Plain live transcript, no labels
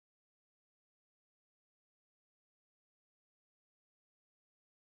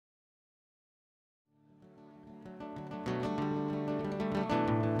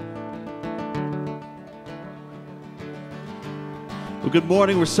Well, good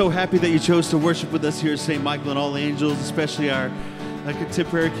morning. We're so happy that you chose to worship with us here at St. Michael and All Angels, especially our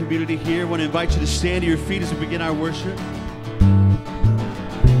contemporary community here. I want to invite you to stand to your feet as we begin our worship.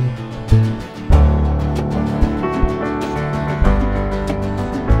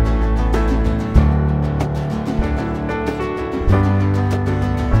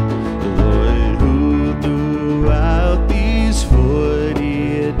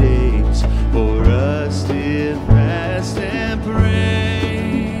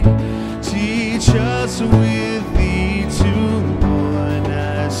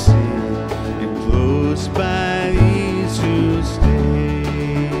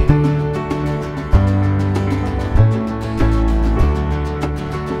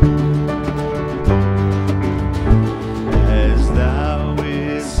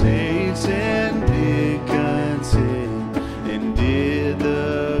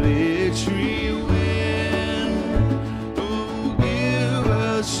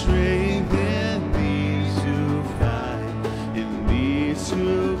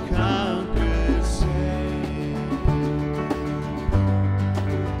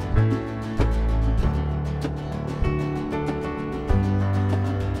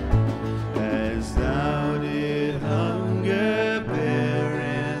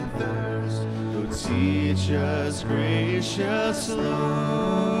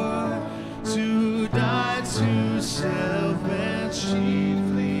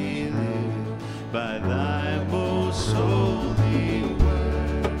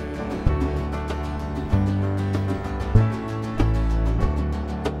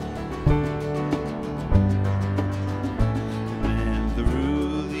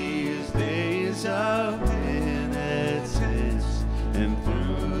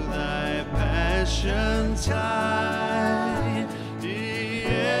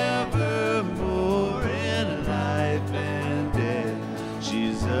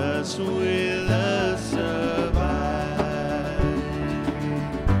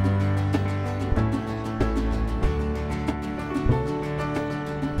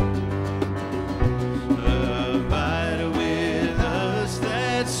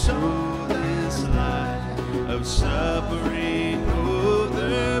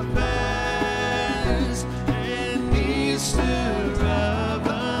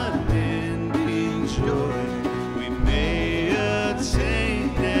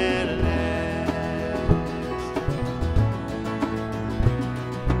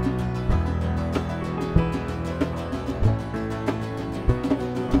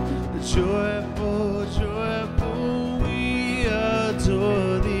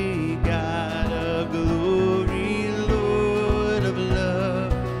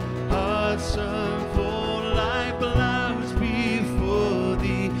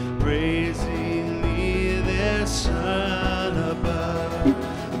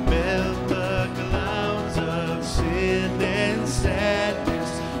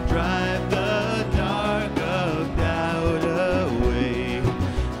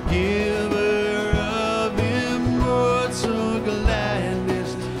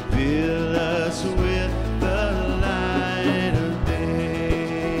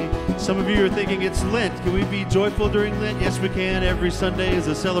 Some of you are thinking it's Lent. Can we be joyful during Lent? Yes, we can. Every Sunday is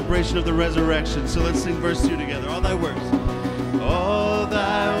a celebration of the resurrection. So let's sing verse 2 together. All thy works. All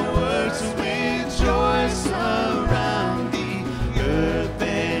thy works rejoice around thee. Earth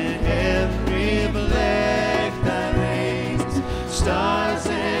and heaven reflect thy rays. Stars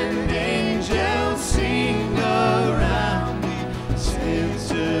and angels sing around thee.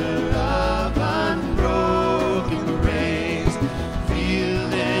 Center of unbroken grace.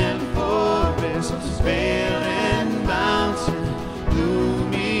 Field and vale and mountain,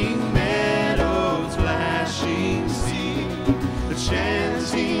 blooming meadows, flashing sea, the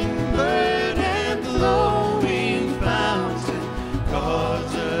chanting bird and flowing fountain,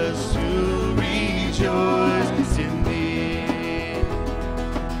 cause us to rejoice in thee.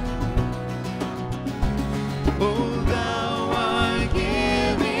 Oh, thou art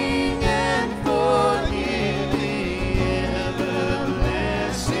giving and forgiving, ever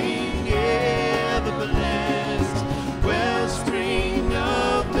blessing, blessed, wellspring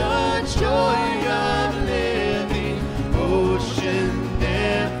of the joy of living, ocean,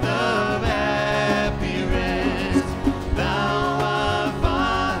 depth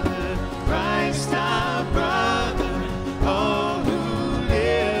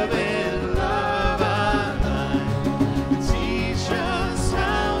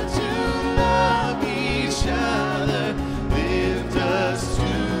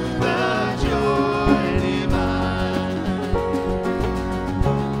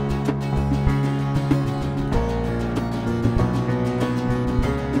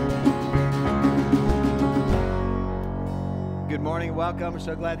welcome. We're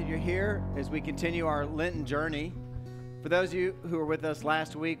so glad that you're here as we continue our Lenten journey. For those of you who were with us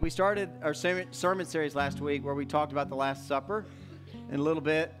last week, we started our sermon series last week where we talked about the Last Supper. In a little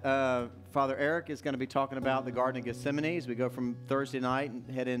bit, Father Eric is going to be talking about the Garden of Gethsemane as we go from Thursday night and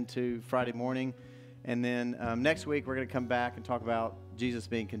head into Friday morning. And then next week, we're going to come back and talk about Jesus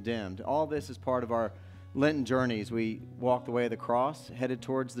being condemned. All this is part of our Lenten journey as we walk the way of the cross, headed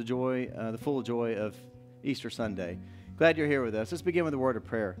towards the joy, the full joy of Easter Sunday. Glad you're here with us. Let's begin with a word of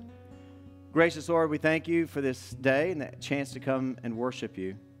prayer. Gracious Lord, we thank you for this day and that chance to come and worship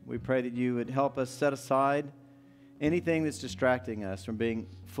you. We pray that you would help us set aside anything that's distracting us from being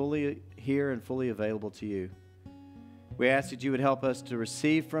fully here and fully available to you. We ask that you would help us to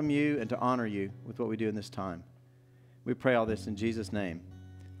receive from you and to honor you with what we do in this time. We pray all this in Jesus' name.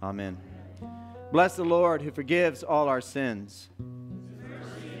 Amen. Bless the Lord who forgives all our sins.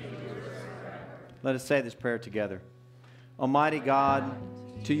 Let us say this prayer together. Almighty God,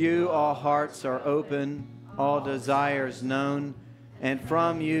 to you all hearts are open, all desires known, and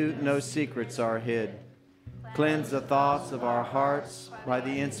from you no secrets are hid. Cleanse the thoughts of our hearts by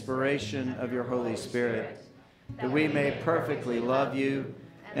the inspiration of your Holy Spirit, that we may perfectly love you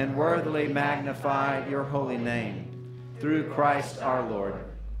and worthily magnify your holy name. Through Christ our Lord.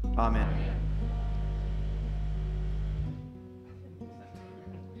 Amen.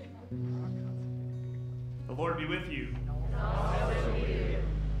 The Lord be with you.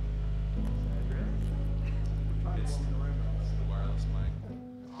 It's the wireless mic.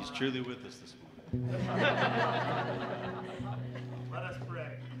 He's truly with us this morning. Let us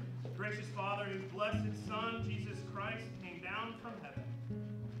pray. Gracious Father, whose blessed Son, Jesus Christ, came down from heaven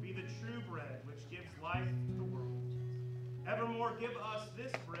to be the true bread which gives life to the world. Evermore give us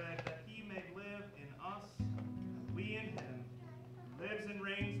this bread that he may live in us, we in him, who lives and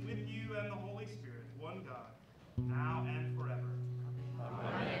reigns with you and the Holy Spirit, one God, now and forever.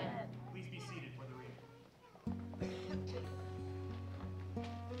 Amen. Please be seated for the reading.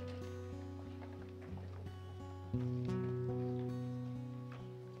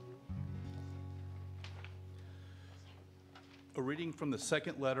 A reading from the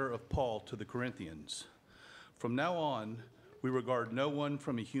second letter of Paul to the Corinthians. From now on, we regard no one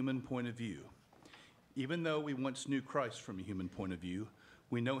from a human point of view. Even though we once knew Christ from a human point of view,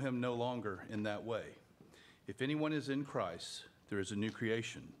 we know him no longer in that way. If anyone is in Christ, there is a new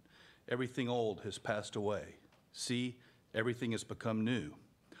creation. Everything old has passed away. See, everything has become new.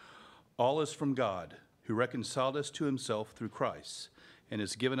 All is from God, who reconciled us to himself through Christ, and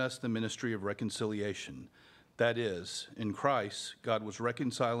has given us the ministry of reconciliation. That is, in Christ, God was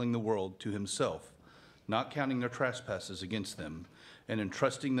reconciling the world to himself, not counting their trespasses against them, and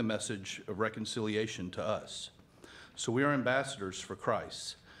entrusting the message of reconciliation to us. So we are ambassadors for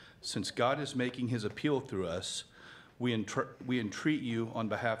Christ. Since God is making his appeal through us, we entreat you on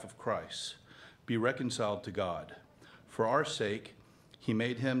behalf of Christ. Be reconciled to God. For our sake, he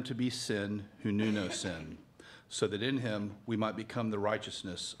made him to be sin who knew no sin, so that in him we might become the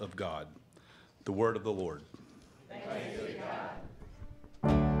righteousness of God. The word of the Lord. Thanks be to God.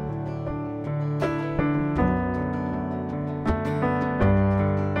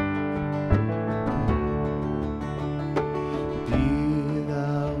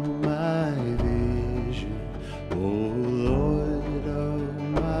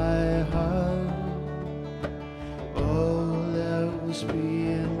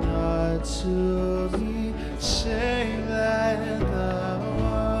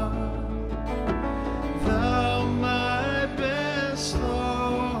 Thou my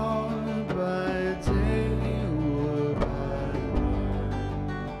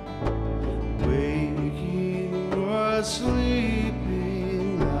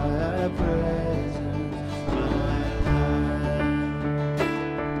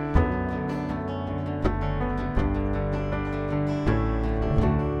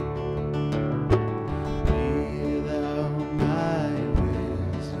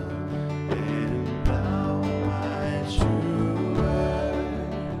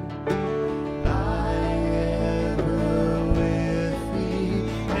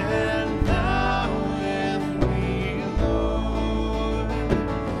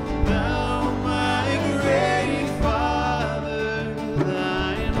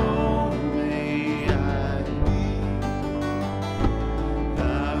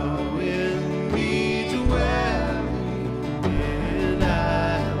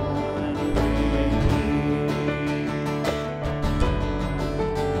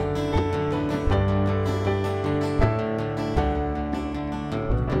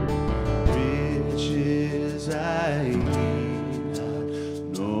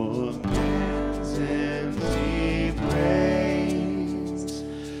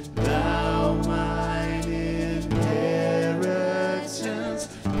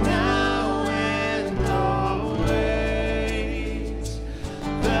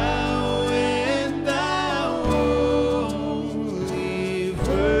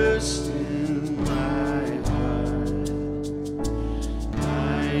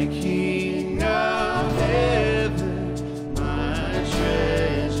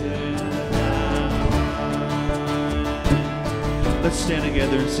Let's stand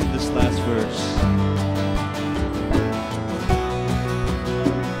together and sing this last verse.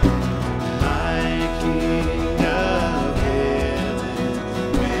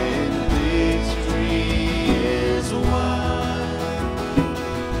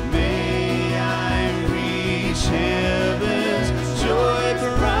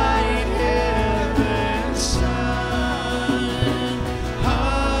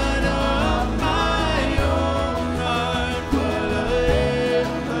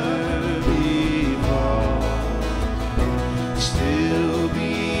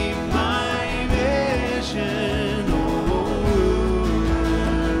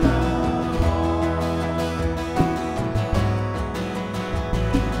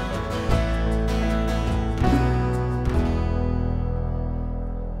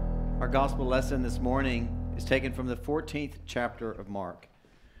 Gospel lesson this morning is taken from the 14th chapter of Mark.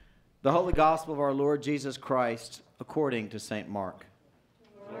 The Holy Gospel of our Lord Jesus Christ according to St. Mark.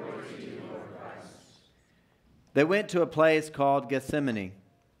 Glory to you, Lord Christ. They went to a place called Gethsemane,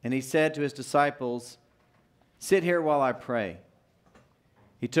 and he said to his disciples, "Sit here while I pray."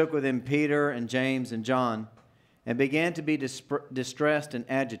 He took with him Peter and James and John and began to be distressed and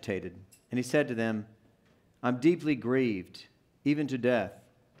agitated. And he said to them, "I'm deeply grieved, even to death.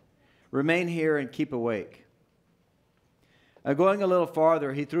 Remain here and keep awake." Going a little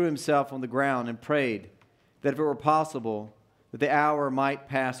farther, he threw himself on the ground and prayed that if it were possible, that the hour might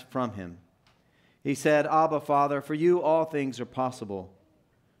pass from him. He said, "Abba, Father, for you all things are possible.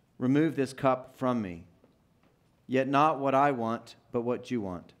 Remove this cup from me. Yet not what I want, but what you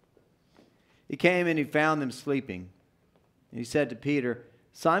want." He came and he found them sleeping. And he said to Peter,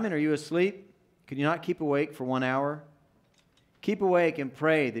 "Simon, are you asleep? Can you not keep awake for 1 hour? Keep awake and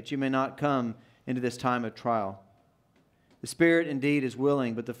pray that you may not come into this time of trial. The spirit indeed is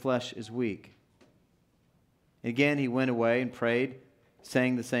willing, but the flesh is weak." Again he went away and prayed,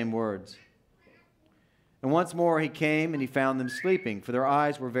 saying the same words. And once more he came and he found them sleeping, for their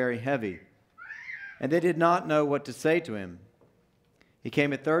eyes were very heavy, and they did not know what to say to him. He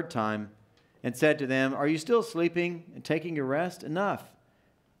came a third time and said to them, "Are you still sleeping and taking your rest? Enough.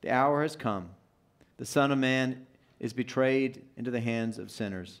 The hour has come. The Son of Man is betrayed into the hands of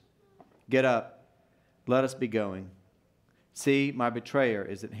sinners. Get up, let us be going. See, my betrayer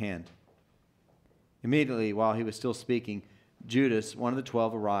is at hand." Immediately, while he was still speaking, Judas, one of the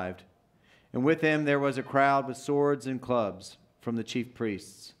 12, arrived, and with him there was a crowd with swords and clubs from the chief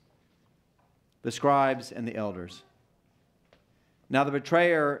priests, the scribes, and the elders. Now the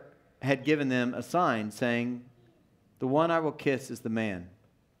betrayer had given them a sign, saying, "The one I will kiss is the man.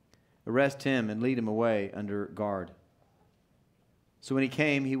 Arrest him and lead him away under guard." So when he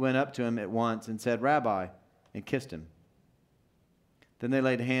came, he went up to him at once and said, "Rabbi," and kissed him. Then they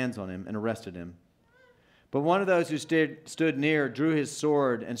laid hands on him and arrested him. But one of those who stood near drew his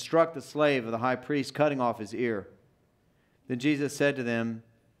sword and struck the slave of the high priest, cutting off his ear. Then Jesus said to them,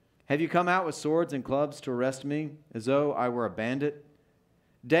 "Have you come out with swords and clubs to arrest me, as though I were a bandit?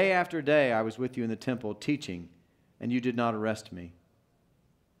 Day after day I was with you in the temple teaching, and you did not arrest me.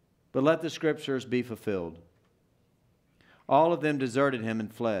 But let the scriptures be fulfilled." All of them deserted him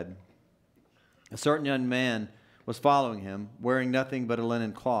and fled. A certain young man was following him, wearing nothing but a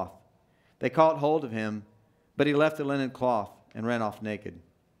linen cloth. They caught hold of him, but he left the linen cloth and ran off naked.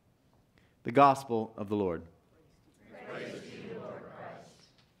 The Gospel of the Lord. Praise to you, Lord Christ.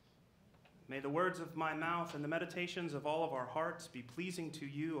 May the words of my mouth and the meditations of all of our hearts be pleasing to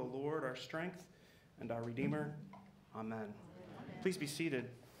you, O Lord, our strength and our Redeemer. Amen. Please be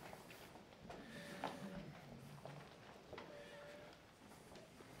seated.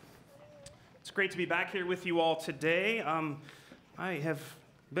 It's great to be back here with you all today. I have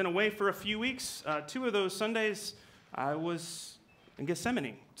been away for a few weeks. 2 of those Sundays, I was in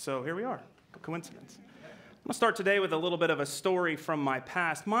Gethsemane. So here we are. Coincidence. I'm going to start today with a little bit of a story from my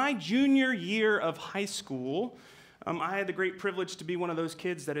past. My junior year of high school, I had the great privilege to be one of those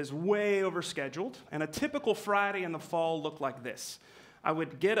kids that is way overscheduled. And a typical Friday in the fall looked like this. I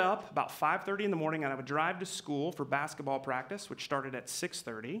would get up about 5:30 in the morning, and I would drive to school for basketball practice, which started at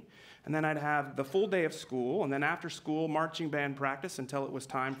 6:30. And then I'd have the full day of school, and then after school, marching band practice until it was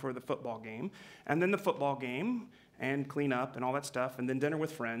time for the football game. And then the football game, and clean up and all that stuff, and then dinner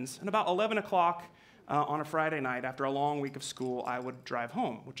with friends. And about 11 o'clock on a Friday night, after a long week of school, I would drive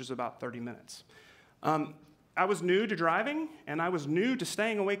home, which is about 30 minutes. I was new to driving, and I was new to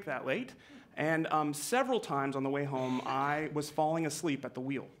staying awake that late. And several times on the way home, I was falling asleep at the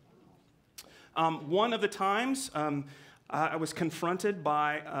wheel. One of the times, I was confronted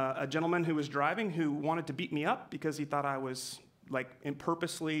by a gentleman who was driving who wanted to beat me up because he thought I was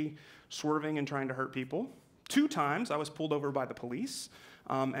purposely swerving and trying to hurt people. 2 times I was pulled over by the police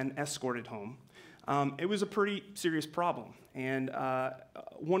and escorted home. It was a pretty serious problem. And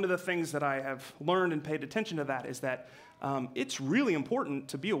one of the things that I have learned and paid attention to that is that it's really important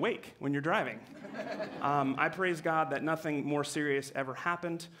to be awake when you're driving. I praise God that nothing more serious ever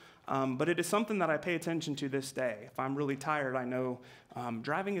happened, but it is something that I pay attention to this day. If I'm really tired, I know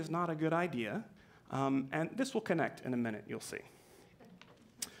driving is not a good idea, and this will connect in a minute, you'll see.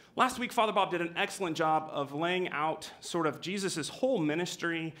 Last week, Father Bob did an excellent job of laying out sort of Jesus' whole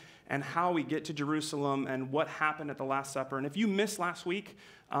ministry and how we get to Jerusalem and what happened at the Last Supper. And if you missed last week,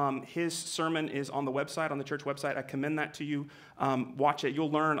 his sermon is on the website, on the church website. I commend that to you. Watch it. You'll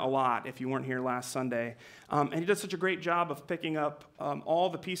learn a lot if you weren't here last Sunday. And he does such a great job of picking up all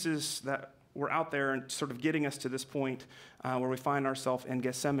the pieces that were out there and sort of getting us to this point where we find ourselves in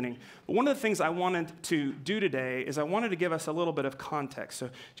Gethsemane. But one of the things I wanted to do today is I wanted to give us a little bit of context. So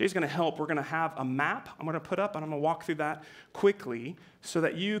Jay's going to help. We're going to have a map I'm going to put up, and I'm going to walk through that quickly so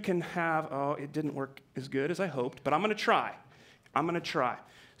that you can have, it didn't work as good as I hoped, but I'm going to try.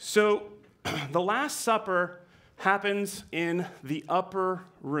 So the Last Supper happens in the upper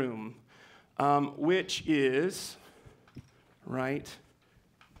room, which is right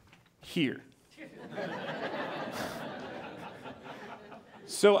here.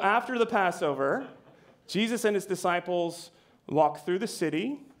 So after the Passover, Jesus and his disciples walk through the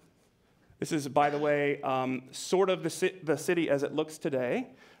city. This is, by the way, sort of the city as it looks today,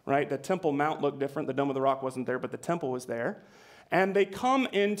 right? The Temple Mount looked different. The Dome of the Rock wasn't there, but the temple was there. And they come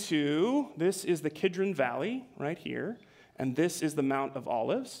into, this is the Kidron Valley right here, and this is the Mount of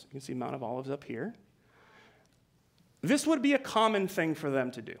Olives. You can see Mount of Olives up here. This would be a common thing for them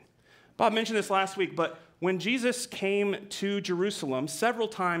to do. Bob mentioned this last week, but when Jesus came to Jerusalem several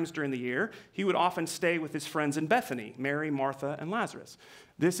times during the year, he would often stay with his friends in Bethany, Mary, Martha, and Lazarus.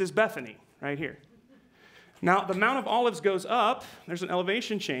 This is Bethany right here. Now, the Mount of Olives goes up. There's an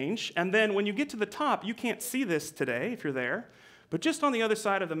elevation change. And then when you get to the top, you can't see this today if you're there, but just on the other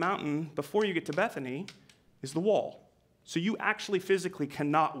side of the mountain, before you get to Bethany, is the wall. So you actually physically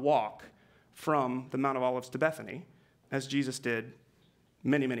cannot walk from the Mount of Olives to Bethany, as Jesus did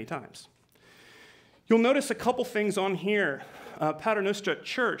many, many times. You'll notice a couple things on here. Paternoster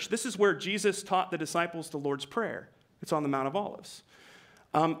Church, this is where Jesus taught the disciples the Lord's Prayer. It's on the Mount of Olives.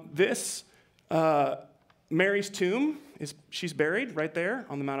 Mary's tomb, she's buried right there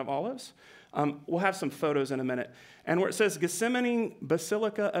on the Mount of Olives. We'll have some photos in a minute. And where it says Gethsemane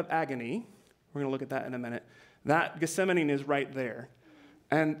Basilica of Agony, we're going to look at that in a minute. That Gethsemane is right there.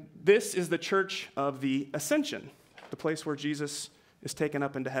 And this is the Church of the Ascension, the place where Jesus is taken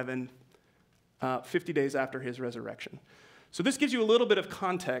up into heaven 50 days after his resurrection. So this gives you a little bit of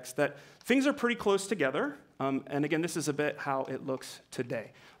context that things are pretty close together. And again, this is a bit how it looks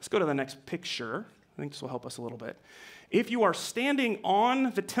today. Let's go to the next picture. I think this will help us a little bit. If you are standing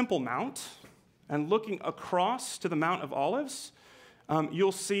on the Temple Mount and looking across to the Mount of Olives,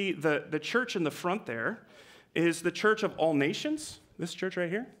 you'll see the church in the front there is the Church of All Nations, this church right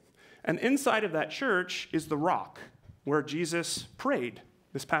here. And inside of that church is the rock where Jesus prayed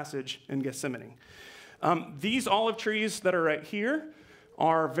this passage in Gethsemane. These olive trees that are right here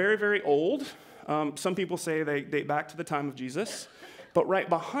are very, very old. Some people say they date back to the time of Jesus. But right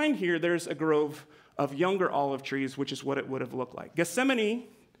behind here, there's a grove of younger olive trees, which is what it would have looked like. Gethsemane,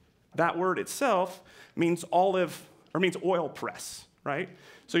 that word itself, means oil press, right?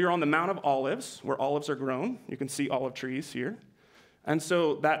 So you're on the Mount of Olives, where olives are grown. You can see olive trees here. And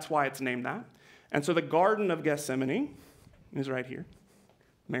so that's why it's named that. And so the Garden of Gethsemane is right here.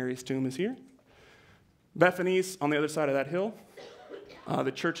 Mary's tomb is here. Bethany's on the other side of that hill.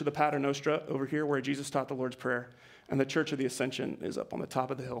 The Church of the Paternoster over here, where Jesus taught the Lord's Prayer. And the Church of the Ascension is up on the top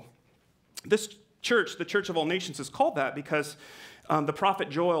of the hill. This church, the Church of All Nations, is called that because the prophet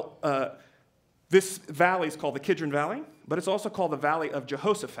Joel, this valley is called the Kidron Valley, but it's also called the Valley of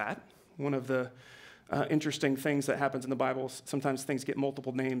Jehoshaphat. One of the interesting things that happens in the Bible, sometimes things get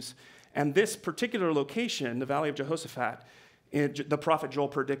multiple names. And this particular location, the Valley of Jehoshaphat, the prophet Joel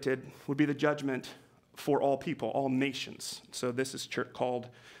predicted would be the judgment for all people, all nations. So this is called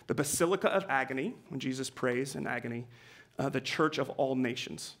the Basilica of Agony, when Jesus prays in agony, the Church of All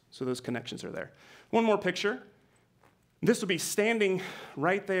Nations. So those connections are there. One more picture. This will be standing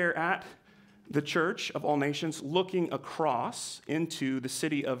right there at the Church of All Nations, looking across into the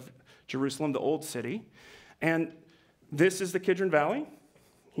city of Jerusalem, the old city. And this is the Kidron Valley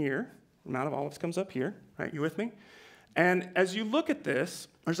here. The Mount of Olives comes up here. Right, you with me? And as you look at this,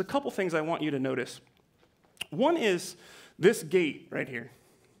 there's a couple things I want you to notice. One is this gate right here.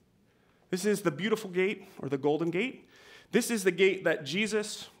 This is the beautiful gate, or the golden gate. This is the gate that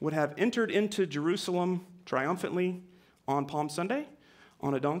Jesus would have entered into Jerusalem triumphantly on Palm Sunday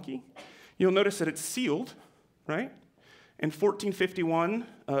on a donkey. You'll notice that it's sealed, right? In 1451,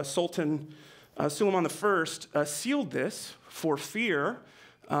 Sultan Suleiman I sealed this for fear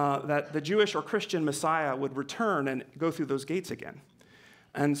that the Jewish or Christian Messiah would return and go through those gates again.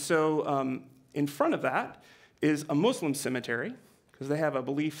 And so in front of that is a Muslim cemetery, because they have a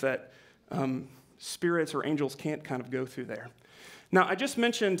belief that spirits or angels can't kind of go through there. Now, I just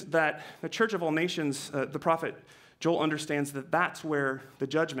mentioned that the Church of All Nations, the prophet Joel understands that that's where the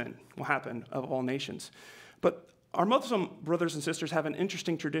judgment will happen of all nations. But our Muslim brothers and sisters have an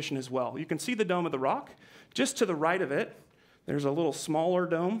interesting tradition as well. You can see the Dome of the Rock. Just to the right of it, there's a little smaller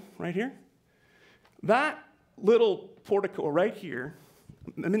dome right here. That little portico right here,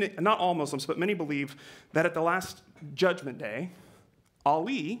 not all Muslims, but many believe that at the last judgment day,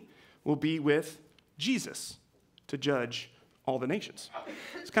 Ali will be with Jesus to judge all the nations.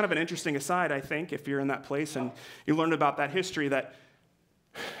 It's kind of an interesting aside, I think, if you're in that place and you learn about that history, that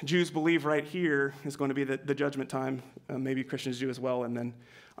Jews believe right here is going to be the judgment time. Maybe Christians do as well, and then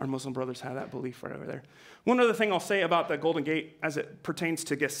our Muslim brothers have that belief right over there. One other thing I'll say about the Golden Gate as it pertains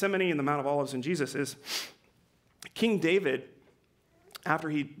to Gethsemane and the Mount of Olives and Jesus is King David, after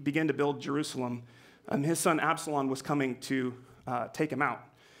he began to build Jerusalem, his son Absalom was coming to take him out.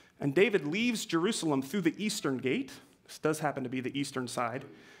 And David leaves Jerusalem through the eastern gate. This does happen to be the eastern side,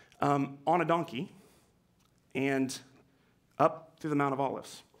 on a donkey, and up through the Mount of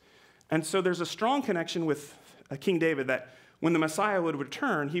Olives. And so there's a strong connection with King David that when the Messiah would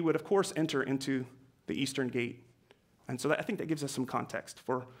return, he would, of course, enter into the eastern gate. And so I think that gives us some context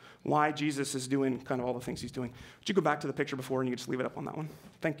for why Jesus is doing kind of all the things he's doing. Would you go back to the picture before and you can just leave it up on that one?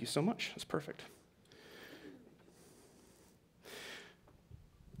 Thank you so much. That's perfect.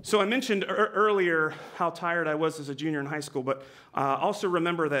 So I mentioned earlier how tired I was as a junior in high school, but also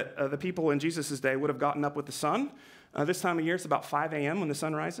remember that the people in Jesus' day would have gotten up with the sun. This time of year, it's about 5 a.m. when the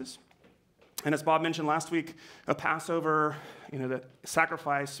sun rises. And as Bob mentioned last week, a Passover, the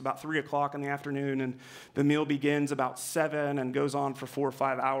sacrifice about 3 o'clock in the afternoon, and the meal begins about 7 and goes on for 4 or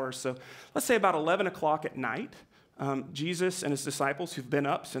 5 hours. So let's say about 11 o'clock at night, Jesus and his disciples, who've been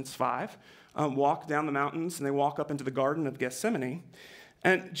up since 5, walk down the mountains, and they walk up into the Garden of Gethsemane.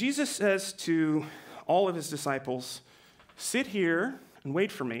 And Jesus says to all of his disciples, sit here and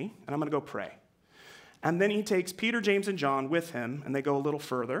wait for me, and I'm going to go pray. And then he takes Peter, James, and John with him, and they go a little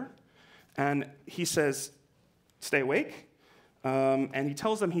further. And he says, stay awake. And he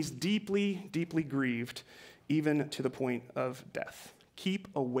tells them he's deeply, deeply grieved, even to the point of death. Keep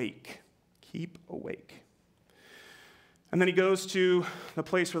awake. Keep awake. And then he goes to the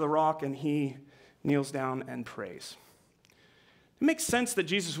place where the rock, and he kneels down and prays. It makes sense that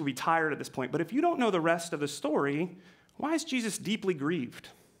Jesus would be tired at this point, but if you don't know the rest of the story, why is Jesus deeply grieved?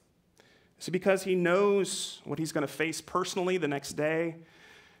 Is it because he knows what he's going to face personally the next day?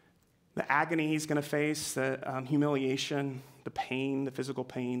 The agony he's going to face, the humiliation, the pain, the physical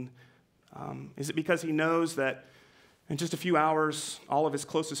pain? Is it because he knows that in just a few hours, all of his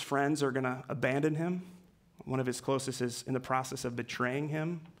closest friends are going to abandon him? One of his closest is in the process of betraying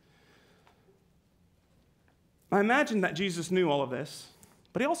him. I imagine that Jesus knew all of this,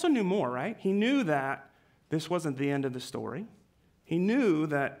 but he also knew more, right? He knew that this wasn't the end of the story. He knew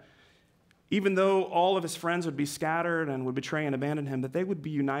that even though all of his friends would be scattered and would betray and abandon him, that they would be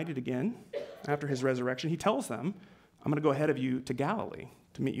united again after his resurrection. He tells them, I'm going to go ahead of you to Galilee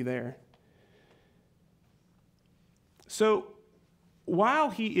to meet you there. So while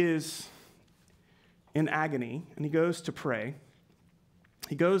he is in agony and he goes to pray,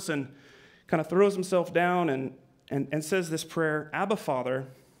 he goes and kind of throws himself down and says this prayer, Abba, Father,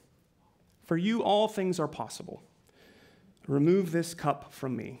 for you all things are possible. Remove this cup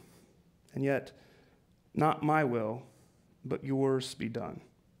from me, and yet not my will, but yours be done.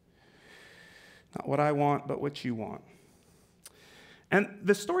 Not what I want, but what you want. And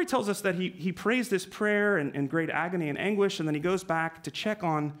the story tells us that he prays this prayer in great agony and anguish, and then he goes back to check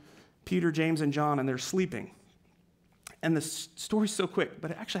on Peter, James, and John, and they're sleeping. And the story's so quick,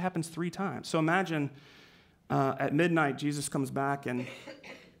 but it actually happens 3 times. So imagine at midnight, Jesus comes back, and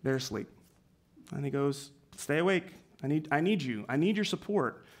they're asleep. And he goes, stay awake. I need you. I need your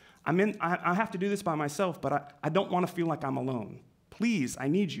support. I have to do this by myself, but I don't want to feel like I'm alone. Please, I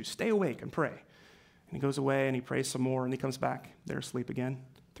need you. Stay awake and pray. And he goes away, and he prays some more, and he comes back. They're asleep again.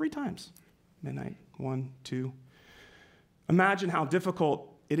 3 times. Midnight, 1, 2. Imagine how difficult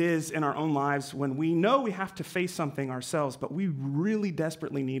it is in our own lives when we know we have to face something ourselves, but we really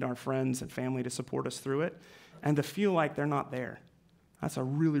desperately need our friends and family to support us through it, and to feel like they're not there. That's a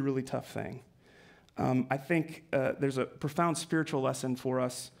really, really tough thing. I think there's a profound spiritual lesson for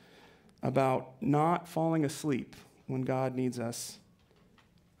us about not falling asleep when God needs us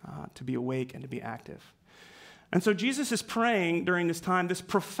to be awake and to be active. And so Jesus is praying during this time this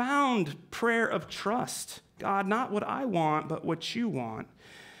profound prayer of trust. God, not what I want, but what you want.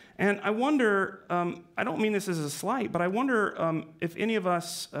 And I wonder, I don't mean this as a slight, but I wonder if any of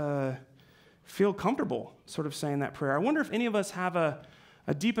us feel comfortable sort of saying that prayer. I wonder if any of us have a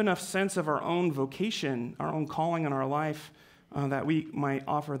deep enough sense of our own vocation, our own calling in our life, that we might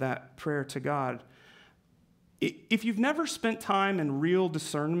offer that prayer to God. If you've never spent time in real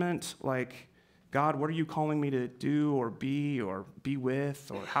discernment, like, God, what are you calling me to do or be with,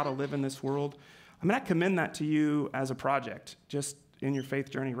 or how to live in this world? I mean, I commend that to you as a project, just in your faith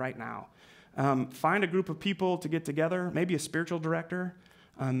journey right now. Find a group of people to get together, maybe a spiritual director.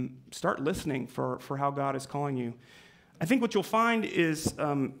 Start listening for how God is calling you. I think what you'll find is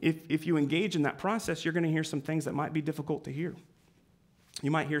if you engage in that process, you're going to hear some things that might be difficult to hear. You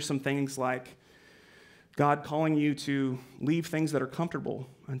might hear some things like God calling you to leave things that are comfortable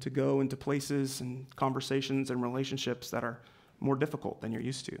and to go into places and conversations and relationships that are more difficult than you're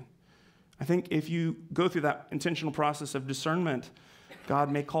used to. I think if you go through that intentional process of discernment,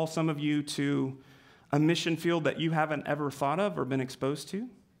 God may call some of you to a mission field that you haven't ever thought of or been exposed to.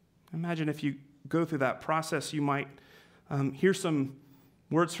 Imagine if you go through that process, you might hear some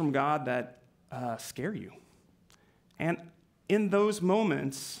words from God that scare you. And in those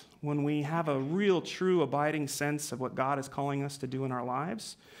moments, when we have a real, true, abiding sense of what God is calling us to do in our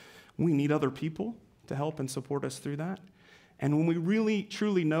lives, we need other people to help and support us through that. And when we really,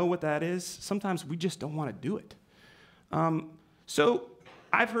 truly know what that is, sometimes we just don't want to do it. So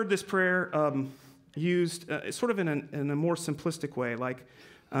I've heard this prayer used sort of in a more simplistic way. Like,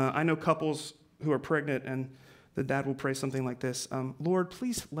 I know couples who are pregnant, and the dad will pray something like this, Lord,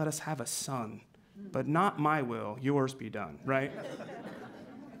 please let us have a son, but not my will, yours be done, right?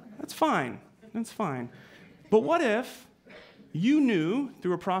 That's fine. That's fine. But what if you knew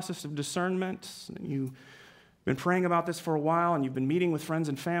through a process of discernment, you've been praying about this for a while, and you've been meeting with friends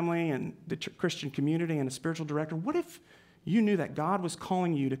and family and the Christian community and a spiritual director, what if you knew that God was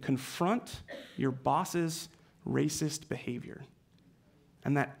calling you to confront your boss's racist behavior?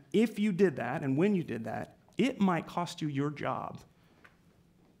 And that if you did that, and when you did that, it might cost you your job.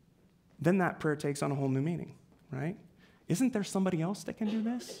 Then that prayer takes on a whole new meaning, right? Isn't there somebody else that can do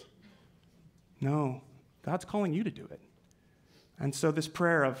this? No, God's calling you to do it. And so this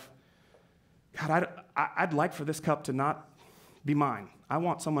prayer of, God, I'd like for this cup to not be mine. I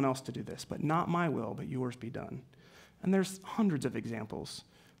want someone else to do this, but not my will, but yours be done. And there's hundreds of examples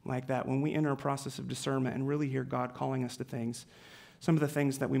like that when we enter a process of discernment and really hear God calling us to things. Some of the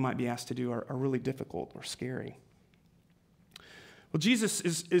things that we might be asked to do are really difficult or scary. Well, Jesus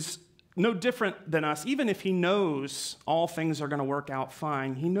is no different than us. Even if he knows all things are going to work out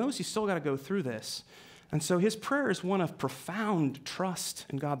fine, he knows he's still got to go through this. And so his prayer is one of profound trust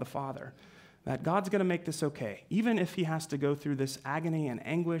in God the Father, that God's going to make this okay. Even if he has to go through this agony and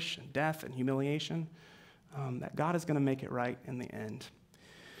anguish and death and humiliation, that God is going to make it right in the end.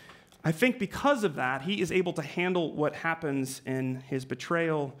 I think because of that, he is able to handle what happens in his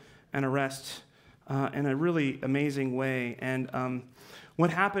betrayal and arrest in a really amazing way. And what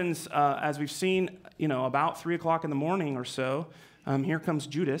happens, as we've seen, about 3 o'clock in the morning or so, here comes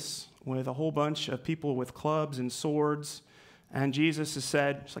Judas with a whole bunch of people with clubs and swords. And Jesus has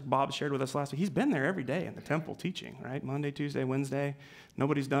said, just like Bob shared with us last week, he's been there every day in the temple teaching, right? Monday, Tuesday, Wednesday.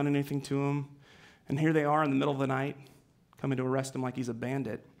 Nobody's done anything to him. And here they are in the middle of the night, coming to arrest him like he's a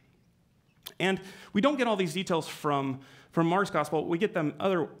bandit. And we don't get all these details from Mark's gospel. We get them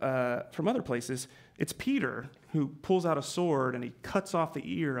from other places. It's Peter who pulls out a sword and he cuts off the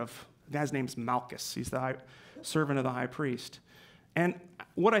ear of the guy's name's Malchus. He's the servant of the high priest. And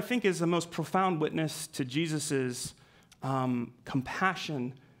what I think is the most profound witness to Jesus's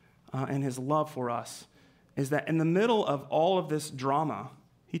compassion and his love for us is that in the middle of all of this drama,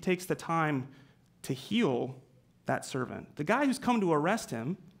 he takes the time to heal that servant. The guy who's come to arrest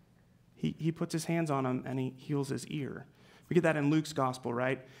him, he puts his hands on him and he heals his ear. We get that in Luke's gospel,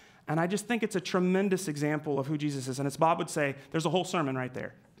 right? And I just think it's a tremendous example of who Jesus is. And as Bob would say, there's a whole sermon right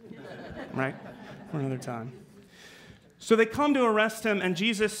there, right? For another time. So they come to arrest him, and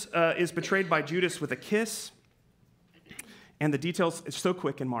Jesus is betrayed by Judas with a kiss. And the details, it's so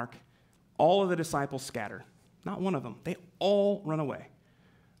quick in Mark. All of the disciples scatter. Not one of them. They all run away.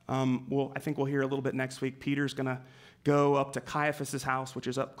 I think we'll hear a little bit next week. Peter's going to go up to Caiaphas' house, which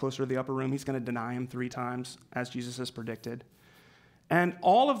is up closer to the upper room. He's going to deny him 3 times, as Jesus has predicted. And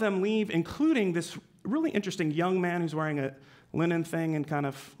all of them leave, including this really interesting young man who's wearing a linen thing and kind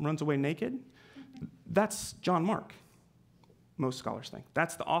of runs away naked. That's John Mark, most scholars think.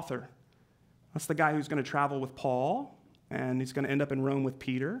 That's the author That's the guy who's going to travel with Paul, and he's going to end up in Rome with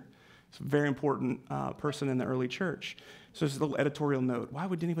Peter. It's a very important person in the early church. So there's a little editorial note. Why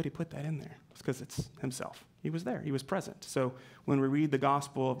would anybody put that in there? It's because it's himself. He was there. He was present. So when we read the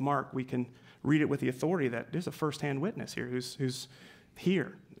Gospel of Mark, we can read it with the authority that there's a firsthand witness here who's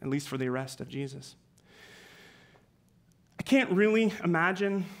here, at least for the arrest of Jesus. I can't really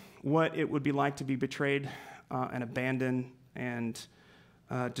imagine what it would be like to be betrayed and abandoned and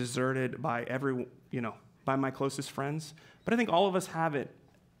deserted by by my closest friends. But I think all of us have it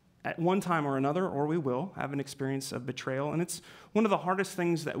at one time or another, or we will have an experience of betrayal. And it's one of the hardest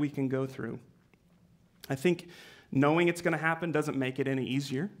things that we can go through. I think knowing it's going to happen doesn't make it any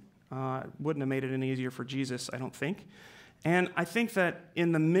easier. It wouldn't have made it any easier for Jesus, I don't think. And I think that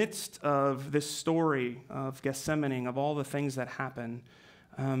in the midst of this story of Gethsemane, of all the things that happen,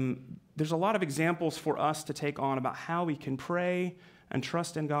 there's a lot of examples for us to take on about how we can pray and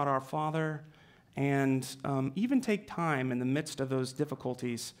trust in God our Father, and even take time in the midst of those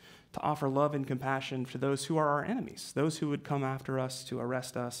difficulties to offer love and compassion to those who are our enemies, those who would come after us to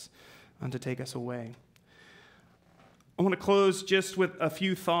arrest us and to take us away. I want to close just with a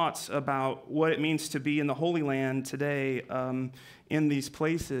few thoughts about what it means to be in the Holy Land today in these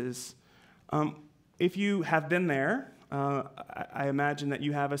places. If you have been there, I imagine that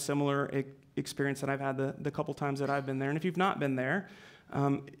you have a similar experience that I've had the couple times that I've been there. And if you've not been there,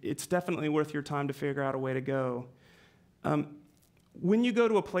 it's definitely worth your time to figure out a way to go. When you go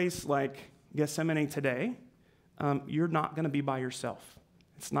to a place like Gethsemane today, you're not going to be by yourself.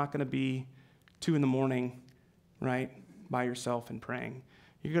 It's not going to be 2 a.m, right, by yourself and praying.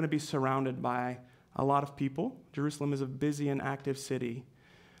 You're going to be surrounded by a lot of people. Jerusalem is a busy and active city.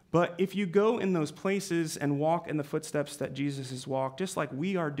 But if you go in those places and walk in the footsteps that Jesus has walked, just like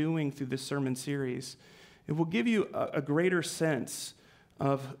we are doing through this sermon series, it will give you a greater sense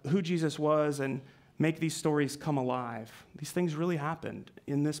of who Jesus was and make these stories come alive. These things really happened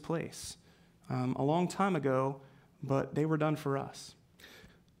in this place a long time ago, but they were done for us.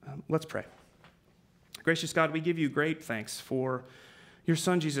 Let's pray. Gracious God, we give you great thanks for your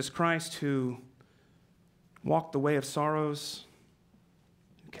Son, Jesus Christ, who walked the way of sorrows,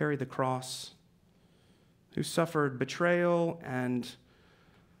 who carried the cross, who suffered betrayal and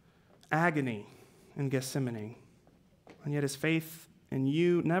agony in Gethsemane, and yet his faith in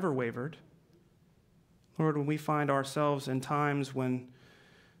you never wavered. Lord, when we find ourselves in times when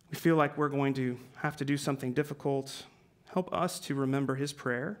we feel like we're going to have to do something difficult, help us to remember his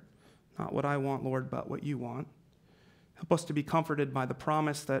prayer, not what I want, Lord, but what you want. Help us to be comforted by the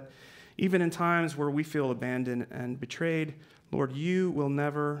promise that even in times where we feel abandoned and betrayed, Lord, you will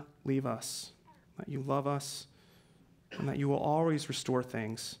never leave us, that you love us, and that you will always restore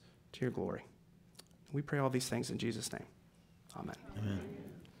things to your glory. We pray all these things in Jesus' name. Amen. Amen.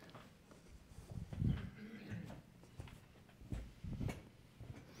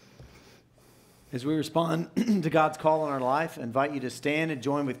 As we respond to God's call on our life, I invite you to stand and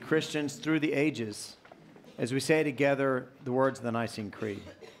join with Christians through the ages as we say together the words of the Nicene Creed.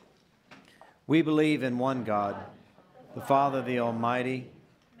 We believe in one God, the Father, the Almighty,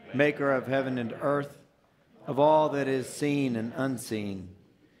 maker of heaven and earth, of all that is seen and unseen.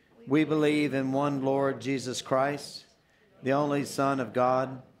 We believe in one Lord Jesus Christ, the only Son of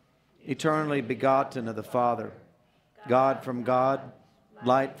God, eternally begotten of the Father, God from God,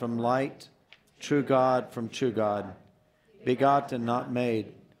 light from light, true God from true God, begotten, not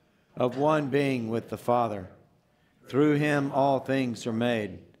made, of one being with the Father. Through him all things are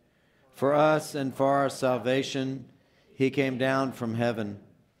made. For us and for our salvation, he came down from heaven.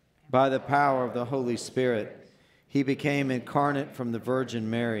 By the power of the Holy Spirit, he became incarnate from the Virgin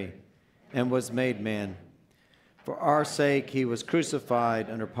Mary and was made man. For our sake, he was crucified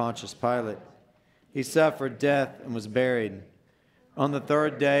under Pontius Pilate. He suffered death and was buried. On the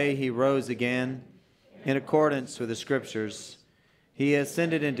third day, he rose again. In accordance with the Scriptures, he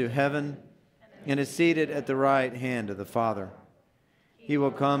ascended into heaven and is seated at the right hand of the Father. He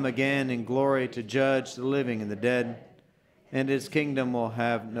will come again in glory to judge the living and the dead, and his kingdom will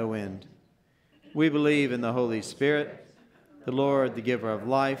have no end. We believe in the Holy Spirit, the Lord, the giver of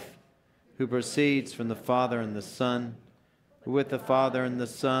life, who proceeds from the Father and the Son, who with the Father and the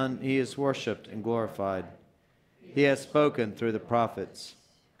Son he is worshipped and glorified. He has spoken through the prophets.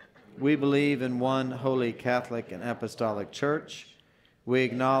 We believe in one holy Catholic and Apostolic Church. We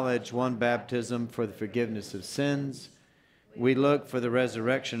acknowledge one baptism for the forgiveness of sins. We look for the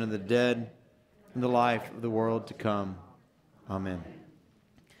resurrection of the dead and the life of the world to come. Amen.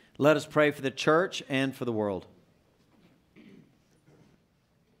 Let us pray for the church and for the world.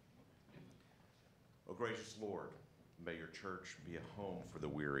 O gracious Lord, may your church be a home for the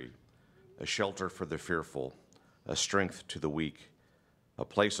weary, a shelter for the fearful, a strength to the weak, a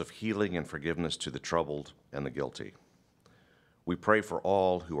place of healing and forgiveness to the troubled and the guilty. We pray for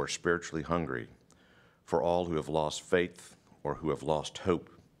all who are spiritually hungry, for all who have lost faith or who have lost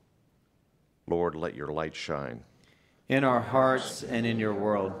hope. Lord, let your light shine in our hearts and in your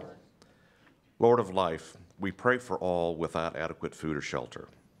world. Lord of life, we pray for all without adequate food or shelter,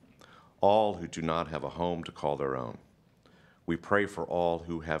 all who do not have a home to call their own. We pray for all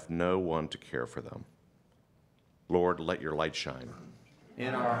who have no one to care for them. Lord, let your light shine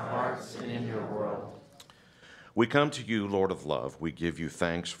in our hearts and in your world. We come to you, Lord of love. We give you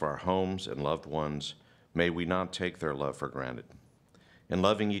thanks for our homes and loved ones. May we not take their love for granted. In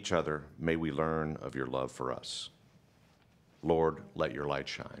loving each other, may we learn of your love for us. Lord, let your light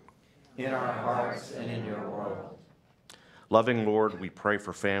shine in our hearts and in your world. Loving Lord, we pray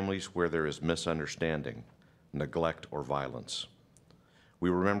for families where there is misunderstanding, neglect, or violence. We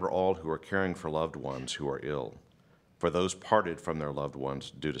remember all who are caring for loved ones who are ill, for those parted from their loved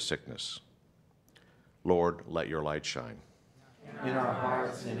ones due to sickness. Lord, let your light shine in our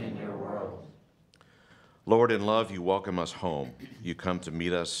hearts and in your world. Lord, in love, you welcome us home. You come to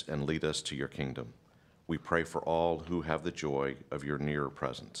meet us and lead us to your kingdom. We pray for all who have the joy of your near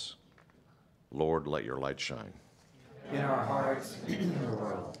presence. Lord, let your light shine in our hearts and in your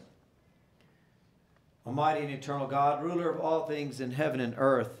world. Almighty and eternal God, ruler of all things in heaven and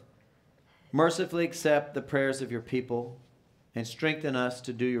earth, mercifully accept the prayers of your people and strengthen us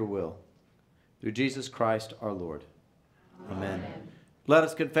to do your will. Through Jesus Christ our Lord. Amen. Let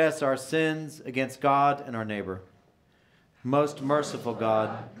us confess our sins against God and our neighbor. Most merciful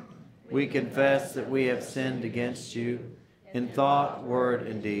God, we confess that we have sinned against you in thought, word,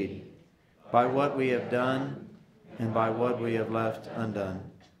 and deed, by what we have done and by what we have left undone.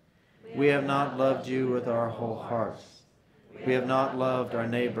 We have not loved you with our whole hearts. We have not loved our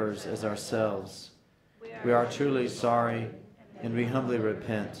neighbors as ourselves. We are truly sorry, and we humbly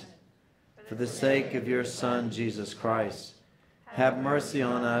repent. For the sake of your Son, Jesus Christ, have mercy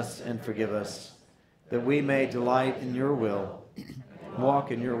on us and forgive us, that we may delight in your will,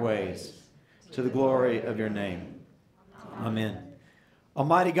 walk in your ways, to the glory of your name. Amen.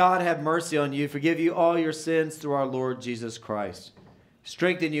 Almighty God, have mercy on you, forgive you all your sins through our Lord Jesus Christ,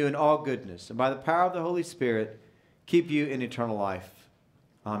 strengthen you in all goodness, and by the power of the Holy Spirit, keep you in eternal life.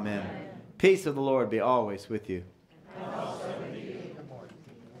 Amen. Peace of the Lord be always with you. And also with you.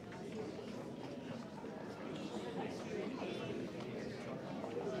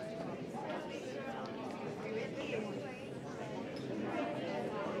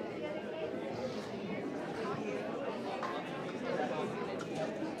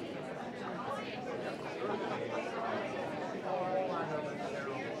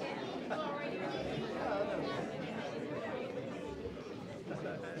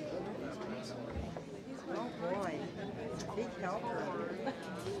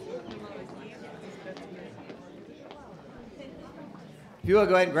 If you will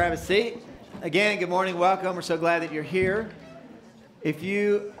go ahead and grab a seat. Again, good morning, welcome. We're so glad that you're here. We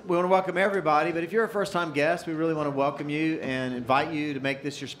want to welcome everybody, but if you're a first-time guest, we really want to welcome you and invite you to make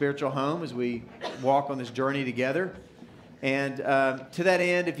this your spiritual home as we walk on this journey together. And to that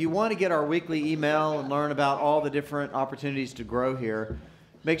end, if you want to get our weekly email and learn about all the different opportunities to grow here,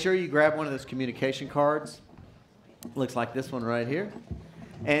 make sure you grab one of those communication cards. Looks like this one right here.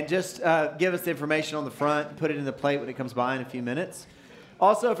 And just give us the information on the front, put it in the plate when it comes by in a few minutes.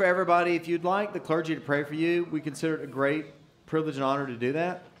 Also, for everybody, if you'd like the clergy to pray for you, we consider it a great privilege and honor to do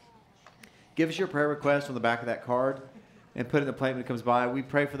that. Give us your prayer request on the back of that card and put it in the plate when it comes by. We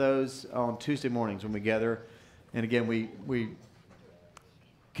pray for those on Tuesday mornings when we gather. And again, we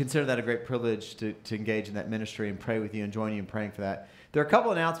consider that a great privilege to engage in that ministry and pray with you and join you in praying for that. There are a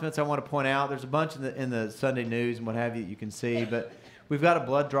couple announcements I want to point out. There's a bunch in the Sunday news and what have you that you can see, but we've got a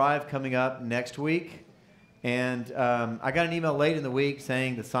blood drive coming up next week. And I got an email late in the week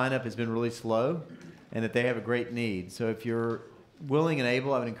saying the sign-up has been really slow and that they have a great need. So if you're willing and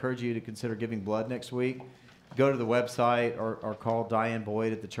able, I would encourage you to consider giving blood next week. Go to the website or call Diane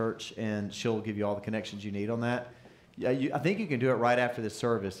Boyd at the church, and she'll give you all the connections you need on that. I think you can do it right after this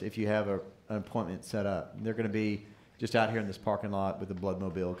service if you have an appointment set up. They're going to be just out here in this parking lot with a blood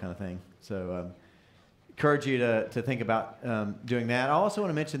mobile kind of thing. So encourage you to think about doing that. I also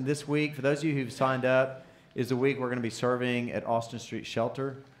want to mention this week, for those of you who've signed up, is the week we're going to be serving at Austin Street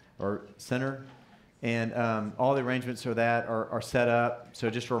Shelter or Center. And all the arrangements for that are set up. So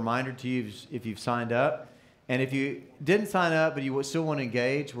just a reminder to you if you've signed up. And if you didn't sign up but you still want to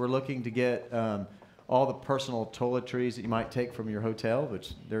engage, we're looking to get all the personal toiletries that you might take from your hotel,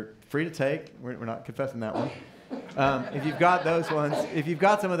 which they're free to take. We're not confessing that one. If you've got those ones, if you've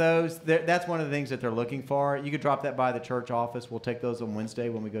got some of those, that's one of the things that they're looking for. You could drop that by the church office. We'll take those on Wednesday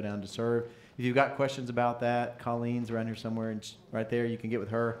when we go down to serve. If you've got questions about that, Colleen's around here somewhere, and right there, you can get with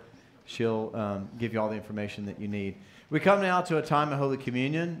her. She'll give you all the information that you need. We come now to a time of Holy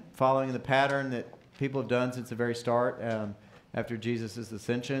Communion, following the pattern that people have done since the very start, after Jesus'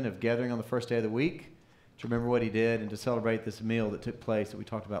 ascension, of gathering on the first day of the week to remember what he did and to celebrate this meal that took place that we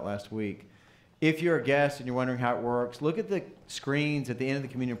talked about last week. If you're a guest and you're wondering how it works, look at the screens at the end of the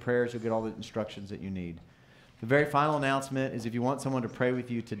communion prayers. You'll get all the instructions that you need. The very final announcement is if you want someone to pray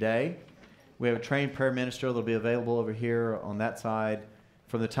with you today, we have a trained prayer minister that'll be available over here on that side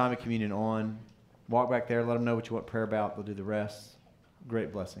from the time of communion on. Walk back there, let them know what you want prayer about. They'll do the rest.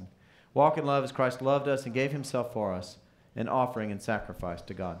 Great blessing. Walk in love as Christ loved us and gave himself for us, an offering and sacrifice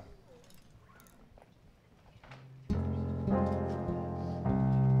to God.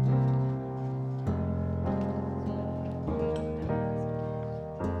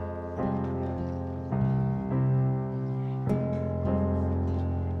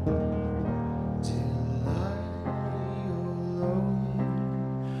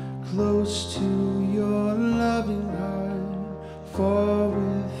 Close to your loving heart, for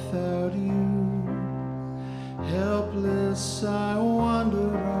without you, helpless I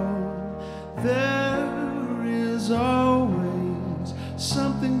wander on. There is always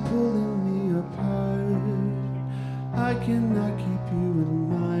something pulling me apart. I cannot keep you in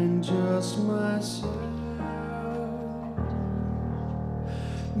mind, just myself.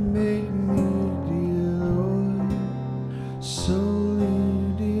 Make me, dear Lord, solely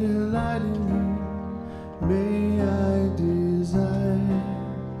delight in you. May I desire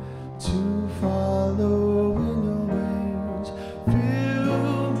to follow in your ways.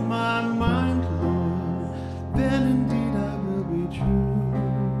 Fill my mind, Lord, then indeed I will be true.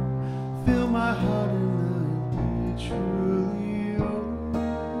 Fill my heart and I'll be truly yours.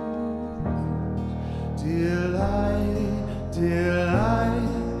 Delight,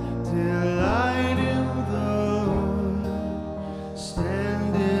 delight, delight in the Lord.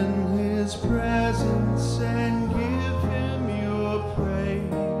 Stand in his presence and give him your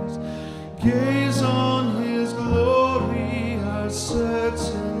praise. Gaze on his glory, our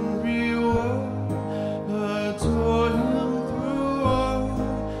certain reward. Adore him through all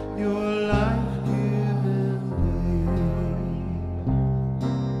your life-given day.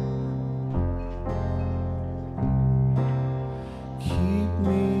 Keep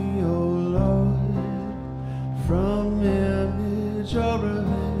me, O Lord, from image or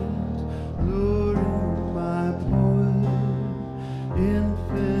event, luring my poor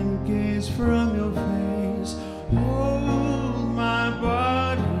infant gaze from your face. Hold my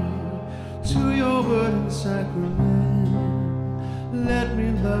body to your word and sacrament. Let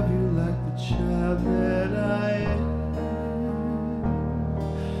me love you like the child that I am.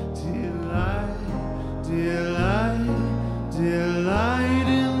 Delight, delight, delight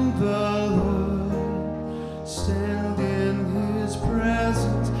in the Lord. Stand in his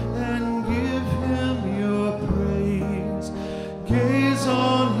presence and give him your praise. Gaze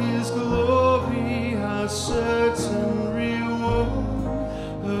on his glory, our certain reward.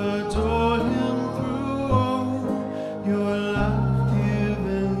 Adore him through all your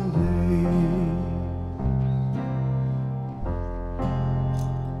life-given day.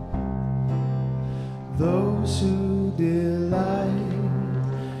 Those who delight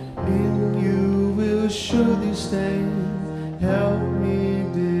in you will surely stand. Help me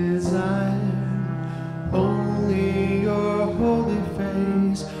desire only your holy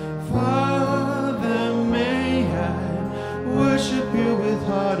face. Father, may I worship you with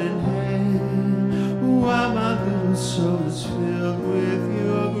heart and hand, while my little soul is filled with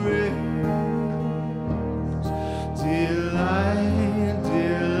your grace. Delight,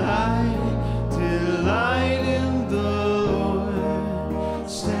 delight, delight in the Lord.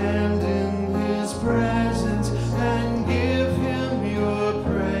 Stand in his presence and give him your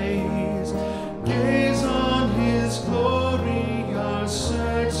praise. Gaze on his glory, our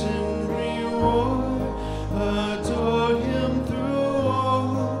certain reward. Adore him through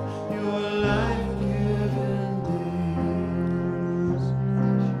all your life-given days.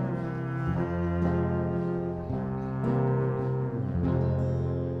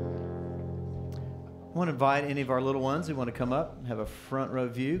 I want to invite any of our little ones who want to come up and have a front row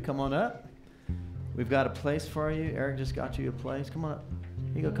view. Come on up. We've got a place for you. Eric just got you a place. Come on up.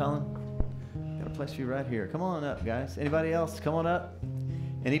 Here you go, Colin. Got a place for you right here. Come on up, guys. Anybody else? Come on up.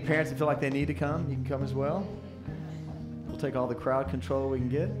 Any parents that feel like they need to come, you can come as well. We'll take all the crowd control we can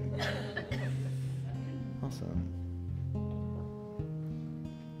get. Awesome.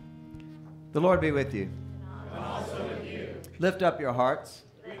 The Lord be with you. Lift up your hearts.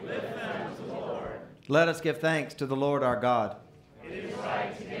 We lift them to the Lord. Let us give thanks to the Lord our God. It is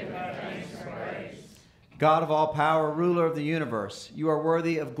right to give God thanks and praise. God of all power, ruler of the universe, you are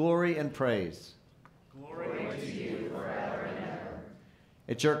worthy of glory and praise. Glory to you forever and ever.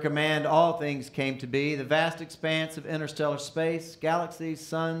 At your command, all things came to be, the vast expanse of interstellar space, galaxies,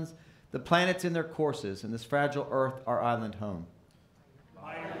 suns, the planets in their courses, and this fragile earth, our island home.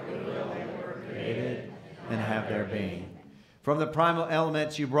 By your will they were created And have their being. From the primal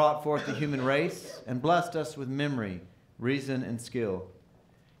elements you brought forth the human race and blessed us with memory, reason, and skill.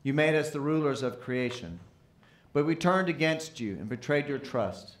 You made us the rulers of creation. But we turned against you and betrayed your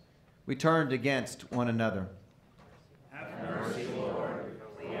trust. We turned against one another. Have mercy, Lord.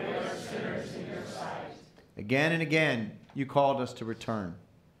 We are sinners in your sight. Again and again you called us to return.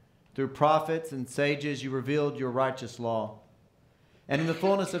 Through prophets and sages you revealed your righteous law. And in the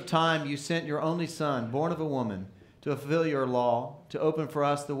fullness of time you sent your only Son, born of a woman, to fulfill your law, to open for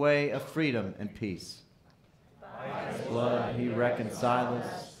us the way of freedom and peace. By his blood he reconciled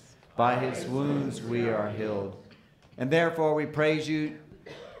us. By his wounds we are healed. And therefore we praise you,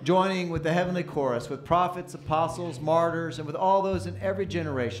 joining with the heavenly chorus, with prophets, apostles, martyrs, and with all those in every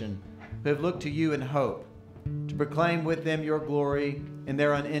generation who have looked to you in hope, to proclaim with them your glory in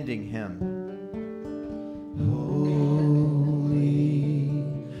their unending hymn. Holy,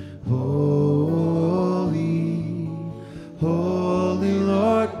 holy, holy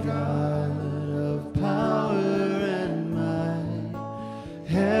Lord God of power and might,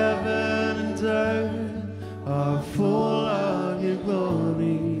 heaven and earth are full of your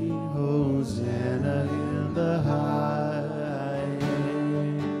glory. Hosanna in the highest.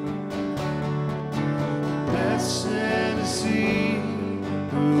 Blessed is he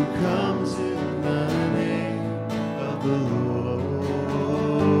who comes in the name of the Lord.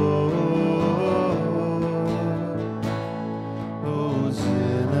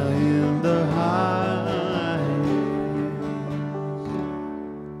 Hosanna in the highest.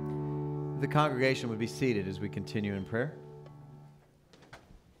 The congregation would be seated as we continue in prayer.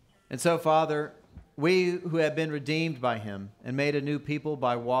 And so, Father, we who have been redeemed by him and made a new people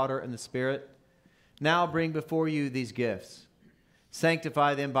by water and the Spirit, now bring before you these gifts.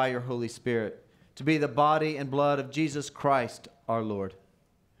 Sanctify them by your Holy Spirit to be the body and blood of Jesus Christ our Lord.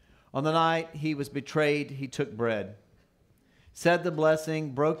 On the night he was betrayed, he took bread, said the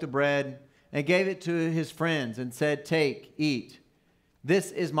blessing, broke the bread, and gave it to his friends and said, "Take, eat.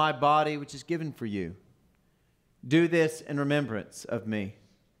 This is my body which is given for you. Do this in remembrance of me."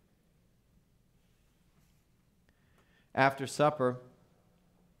 After supper,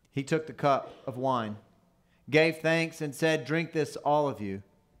 he took the cup of wine, gave thanks, and said, "Drink this, all of you.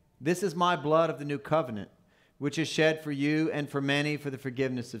 This is my blood of the new covenant, which is shed for you and for many for the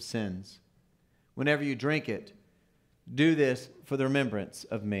forgiveness of sins. Whenever you drink it, do this for the remembrance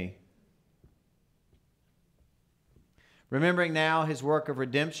of me." Remembering now his work of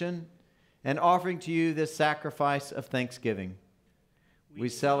redemption and offering to you this sacrifice of thanksgiving, we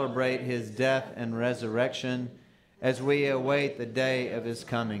celebrate his death and resurrection as we await the day of his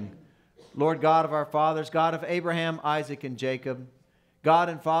coming. Lord God of our fathers, God of Abraham, Isaac, and Jacob, God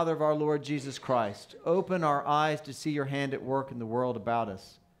and Father of our Lord Jesus Christ, open our eyes to see your hand at work in the world about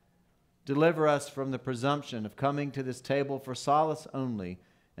us. Deliver us from the presumption of coming to this table for solace only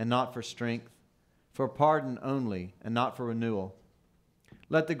and not for strength, for pardon only and not for renewal.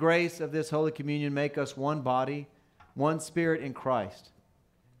 Let the grace of this Holy Communion make us one body, one spirit in Christ,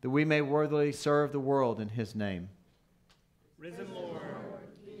 that we may worthily serve the world in his name. Risen Lord,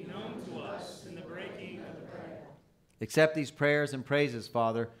 be known to us in the breaking of the bread. Accept these prayers and praises,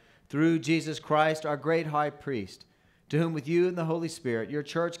 Father, through Jesus Christ, our great high priest, to whom with you and the Holy Spirit your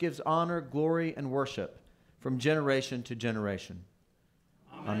church gives honor, glory, and worship from generation to generation.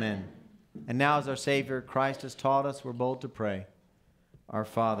 Amen. And now, as our Savior Christ has taught us, we're bold to pray. Our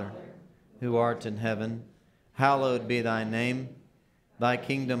Father, who art in heaven, hallowed be thy name. Thy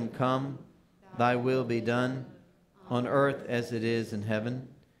kingdom come, thy will be done, on earth as it is in heaven.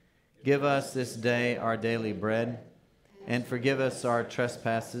 Give us this day our daily bread, and forgive us our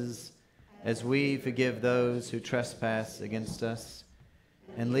trespasses, as we forgive those who trespass against us.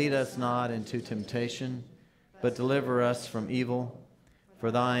 And lead us not into temptation, but deliver us from evil.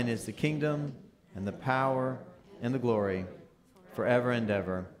 For thine is the kingdom, and the power, and the glory, forever and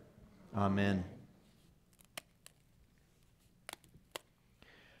ever. Amen.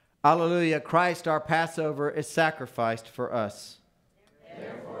 Alleluia, Christ our Passover is sacrificed for us.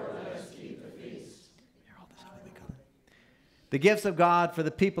 Therefore let us keep the feast. The gifts of God for the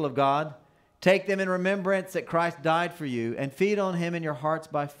people of God, take them in remembrance that Christ died for you, and feed on him in your hearts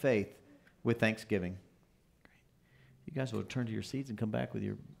by faith with thanksgiving. You guys will turn to your seats and come back with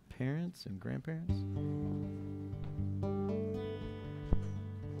your parents and grandparents.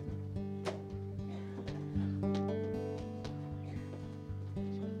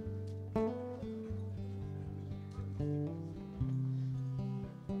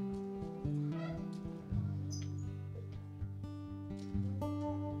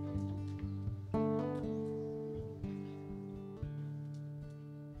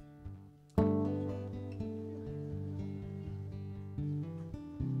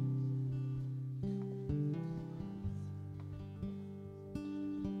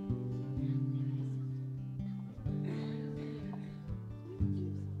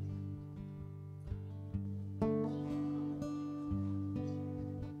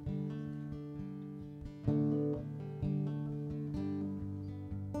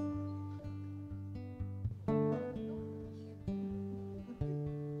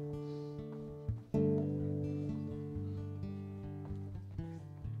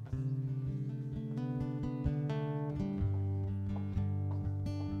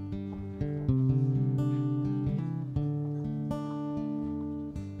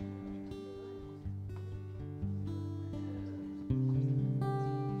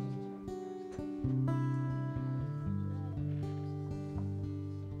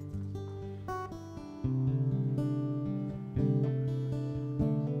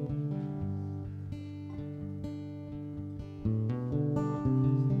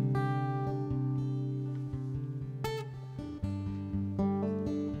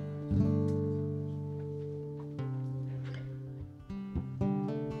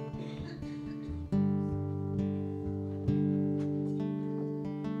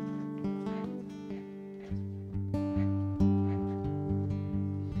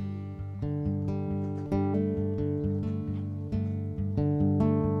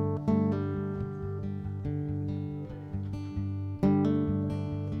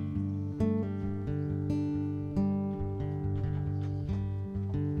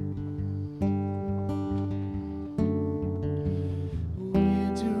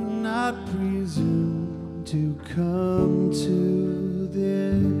 Presume to come to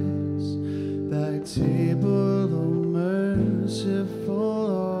this thy table, O merciful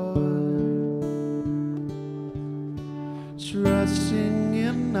Lord, trusting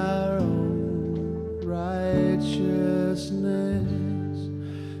in our own righteousness,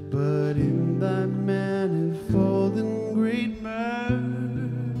 but in thy manifold and great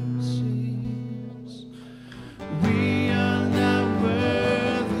mercies we are not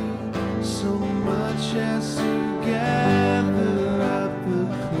worthy so much as to gather up the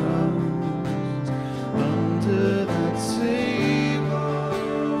crumbs under the table,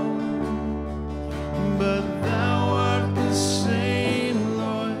 but thou art the same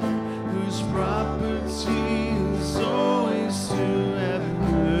Lord, whose property is always to have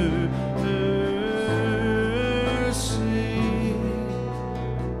mercy.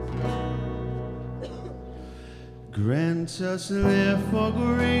 Grant us therefore,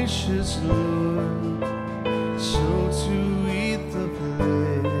 gracious Lord, so to eat the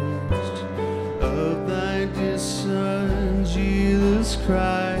flesh of thy dear Son, Jesus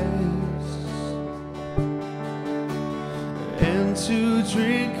Christ, and to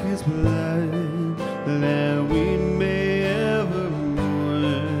drink his blood, that we may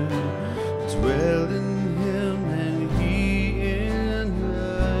evermore dwell in him and he in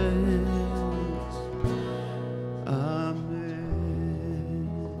us. Amen.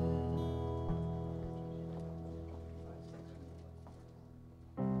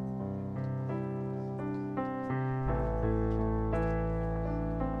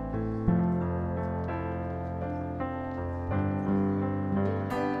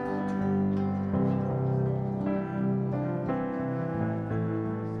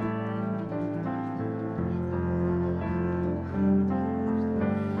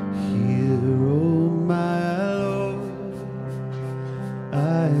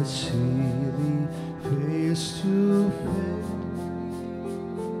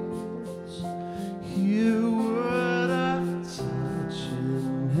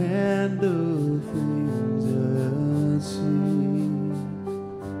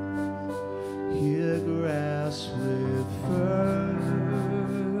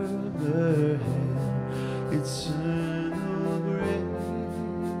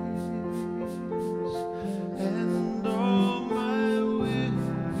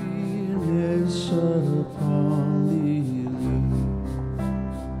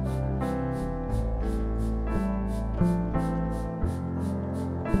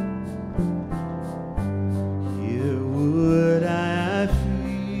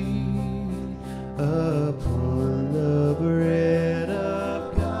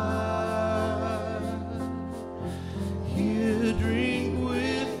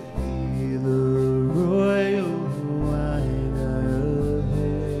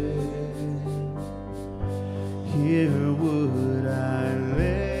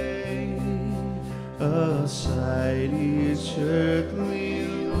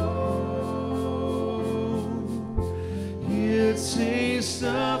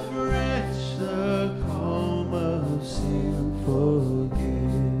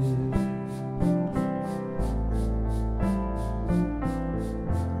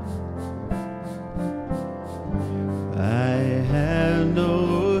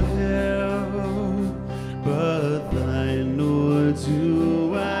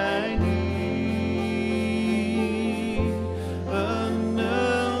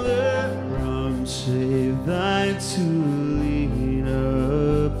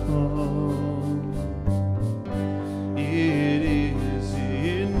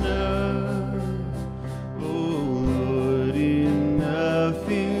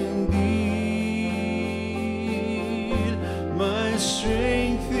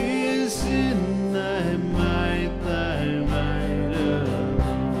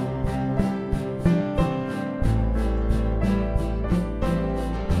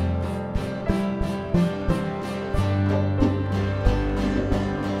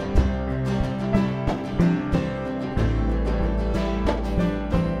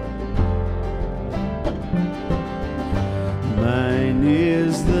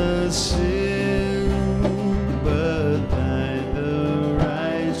 sin, but thine the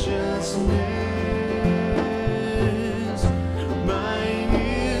righteousness. Mine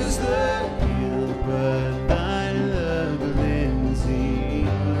is the guilt, but thine the cleansing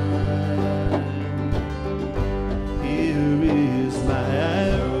blood. Here is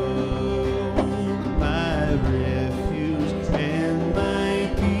my own, my refuge and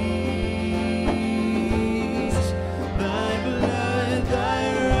my peace. Thy blood, thy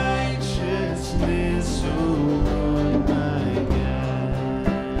righteousness, O Lord my God.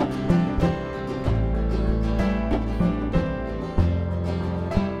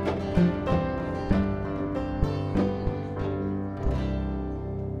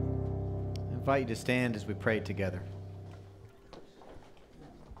 I invite you to stand as we pray together.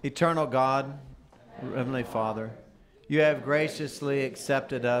 Eternal God, Heavenly Father, you have graciously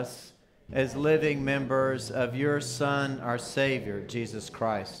accepted us as living members of your Son, our Savior, Jesus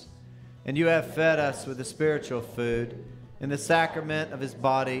Christ. And you have fed us with the spiritual food in the sacrament of his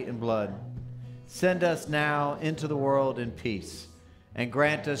body and blood. Send us now into the world in peace, and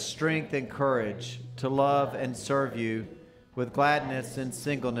grant us strength and courage to love and serve you with gladness and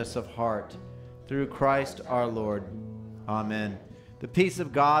singleness of heart. Through Christ our Lord. Amen. The peace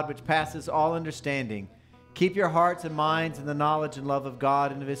of God, which passes all understanding, keep your hearts and minds in the knowledge and love of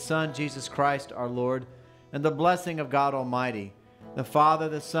God and of his Son, Jesus Christ our Lord, and the blessing of God Almighty, the Father,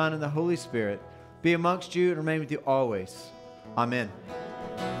 the Son, and the Holy Spirit, be amongst you and remain with you always. Amen.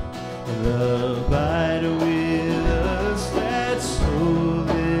 Abide with us that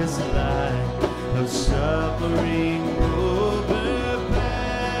soulless light of suffering overpass,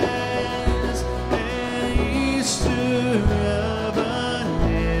 and Easter of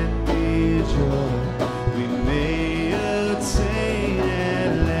unending joy we may attain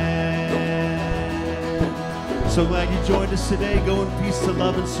at last. So glad you joined us today. Go in peace to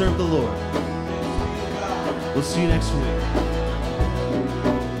love and serve the Lord. We'll see you next week.